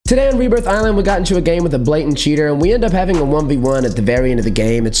Today on Rebirth Island, we got into a game with a blatant cheater, and we end up having a 1v1 at the very end of the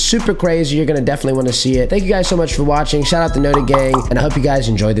game. It's super crazy. You're gonna definitely want to see it. Thank you guys so much for watching. Shout out the Noted Gang, and I hope you guys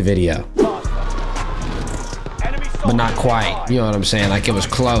enjoyed the video. But not quite. You know what I'm saying? Like, it was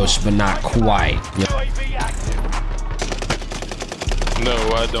close, but not quite. No,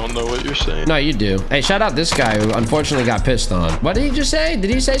 I don't know what you're saying. No, you do. Hey, shout out this guy who unfortunately got pissed on. What did he just say?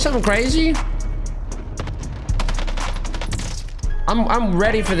 Did he say something crazy? I'm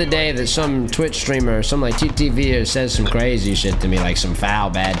ready for the day that some Twitch streamer or some like TTVer says some crazy shit to me, like some foul,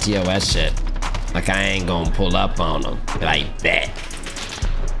 bad TOS shit. Like, I ain't gonna pull up on them like that.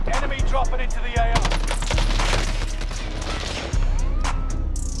 Enemy dropping into the AO.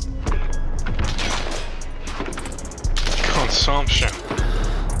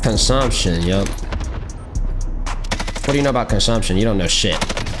 Consumption, yup. What do you know about consumption? You don't know shit.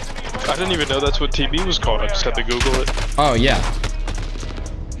 I didn't even know that's what TB was called. I just had to Google it. Oh, yeah.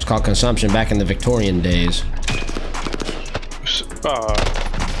 It's called consumption back in the Victorian days. No.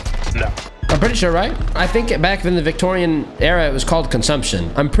 I'm pretty sure, right? I think back in the Victorian era, it was called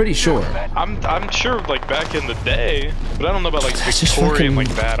consumption. I'm pretty sure. I'm sure, like, back in the day, but I don't know about, like, Victorian,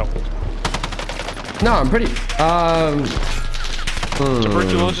 like, battle. No, I'm pretty...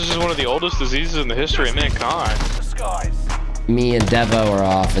 Tuberculosis is one of the oldest diseases in the history of mankind. Me and Devo are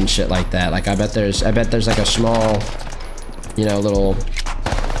off and shit like that. Like, I bet there's like a small, you know, little...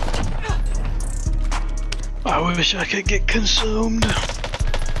 I wish I could get consumed.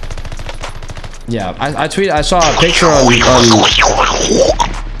 Yeah, I saw a picture on... We've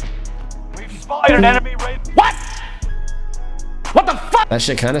spotted an enemy raid. What? What the fuck? That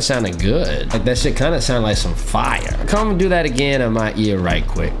shit kind of sounded good. Like, that shit kind of sounded like some fire. Come do that again on my ear right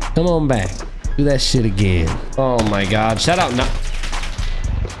quick. Come on back. Do that shit again. Oh my god. Shout out. No.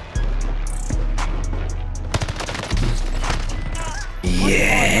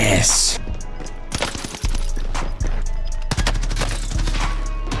 Yes.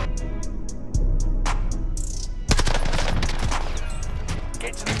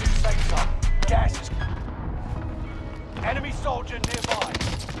 Get to the new safe zone. Gas is... Enemy soldier nearby.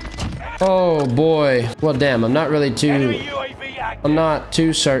 Oh boy. Well, damn. I'm not really too... Enemy UAV active. I'm not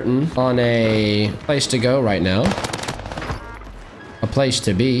too certain on a place to go right now. A place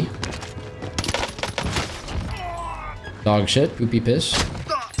to be. Dog shit. Poopy piss.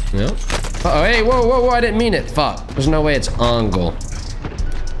 Yep. Uh-oh. Hey, whoa, whoa, whoa. I didn't mean it. Fuck. There's no way it's Ongle.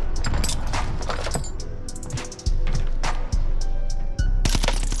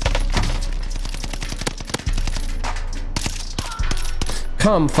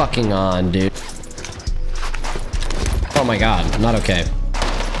 Come fucking on, dude. Oh my god, not okay.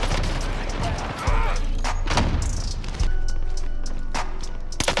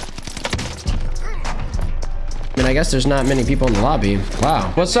 I mean, I guess there's not many people in the lobby.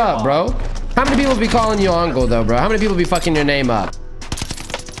 Wow. What's up, bro? How many people be calling you Ongle, though, bro? How many people be fucking your name up?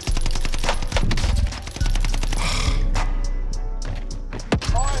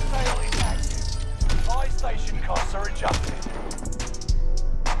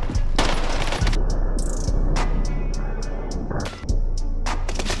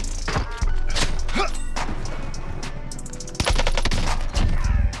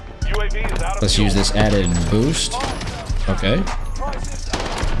 Let's use this added boost. Okay.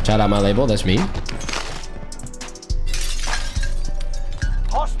 Shout out my label, that's me.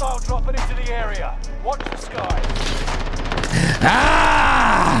 Hostile dropping into the area. Watch the sky.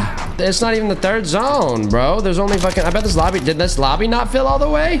 Ah! It's not even the third zone, bro. There's only fucking... I bet this lobby... Did this lobby not fill all the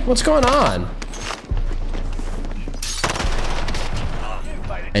way? What's going on?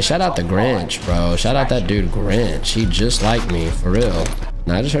 Hey, shout out the Grinch, bro. Shout out that dude Grinch. He just like me, for real.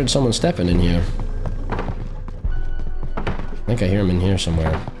 Now, I just heard someone stepping in here. I think I hear him in here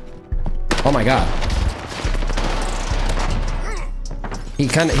somewhere. Oh my god. He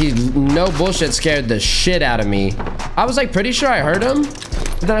no bullshit scared the shit out of me. I was like pretty sure I heard him.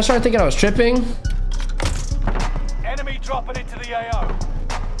 But then I started thinking I was tripping. Enemy dropping into the AO.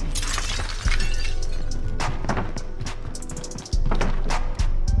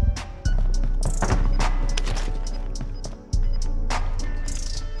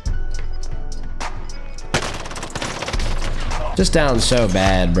 Just down so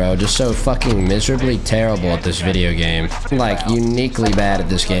bad, bro. Just so fucking miserably terrible at this video game. Like, uniquely bad at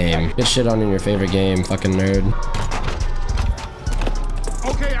this game. Get shit on in your favorite game, fucking nerd.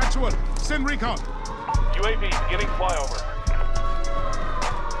 Okay, actual. Send recon. UAV beginning flyover.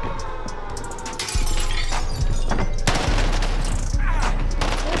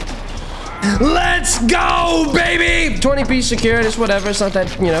 Let's go, baby! 20-piece secured, it's whatever. It's not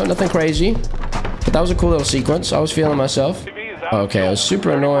that, you know, nothing crazy. But that was a cool little sequence. I was feeling myself. Okay, I was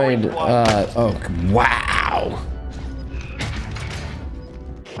super annoyed. Oh, wow.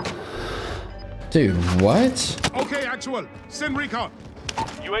 Dude, what? Okay, actual. Send recon.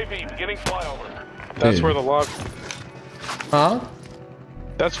 UAV beginning flyover. That's Dude. where the lobby. Huh?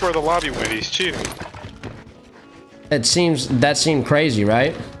 That's where the lobby went. He's cheating. That seemed crazy,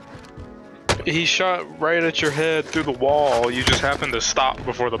 right? He shot right at your head through the wall. You just happened to stop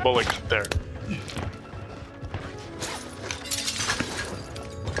before the bullet got there.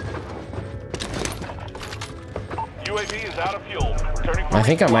 UAV is out of fuel. Returning for I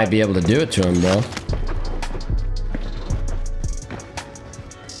think I might be able to do it to him, bro.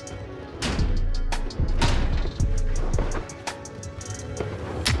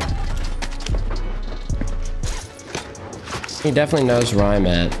 He definitely knows where I'm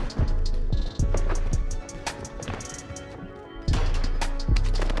at.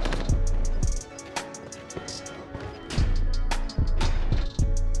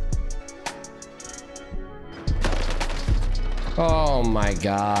 Oh my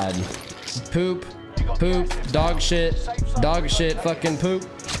god. Poop, poop, dog shit, fucking poop.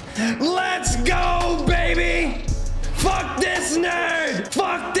 Let's go, baby! Fuck this nerd!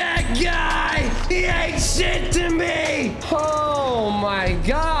 Fuck that guy! He ain't shit to me! Oh my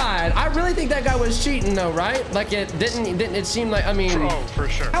god. I really think that guy was cheating though, right? Like it didn't seem like, I mean... Oh, for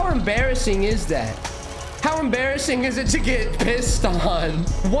sure. How embarrassing is that? How embarrassing is it to get pissed on?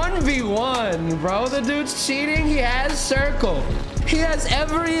 1v1, bro. The dude's cheating. He has circle. He has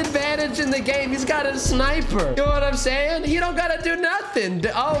every advantage in the game. He's got a sniper. You know what I'm saying? He don't gotta do nothing.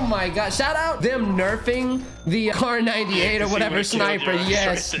 Oh my god. Shout out them nerfing the R98 or whatever sniper.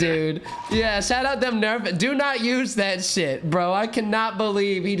 Yes, dude. Yeah, shout out them nerfing. Do not use that shit, bro. I cannot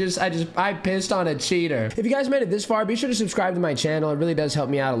believe I pissed on a cheater. If you guys made it this far, be sure to subscribe to my channel. It really does help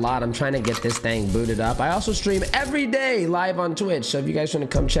me out a lot. I'm trying to get this thing booted up. I also stream every day live on Twitch. So if you guys want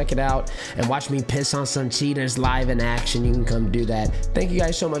to come check it out and watch me piss on some cheaters live in action, you can come do that. Thank you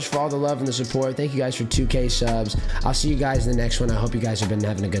guys so much for all the love and the support. Thank you guys for 2K subs. I'll see you guys in the next one. I hope you guys have been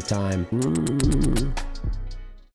having a good time.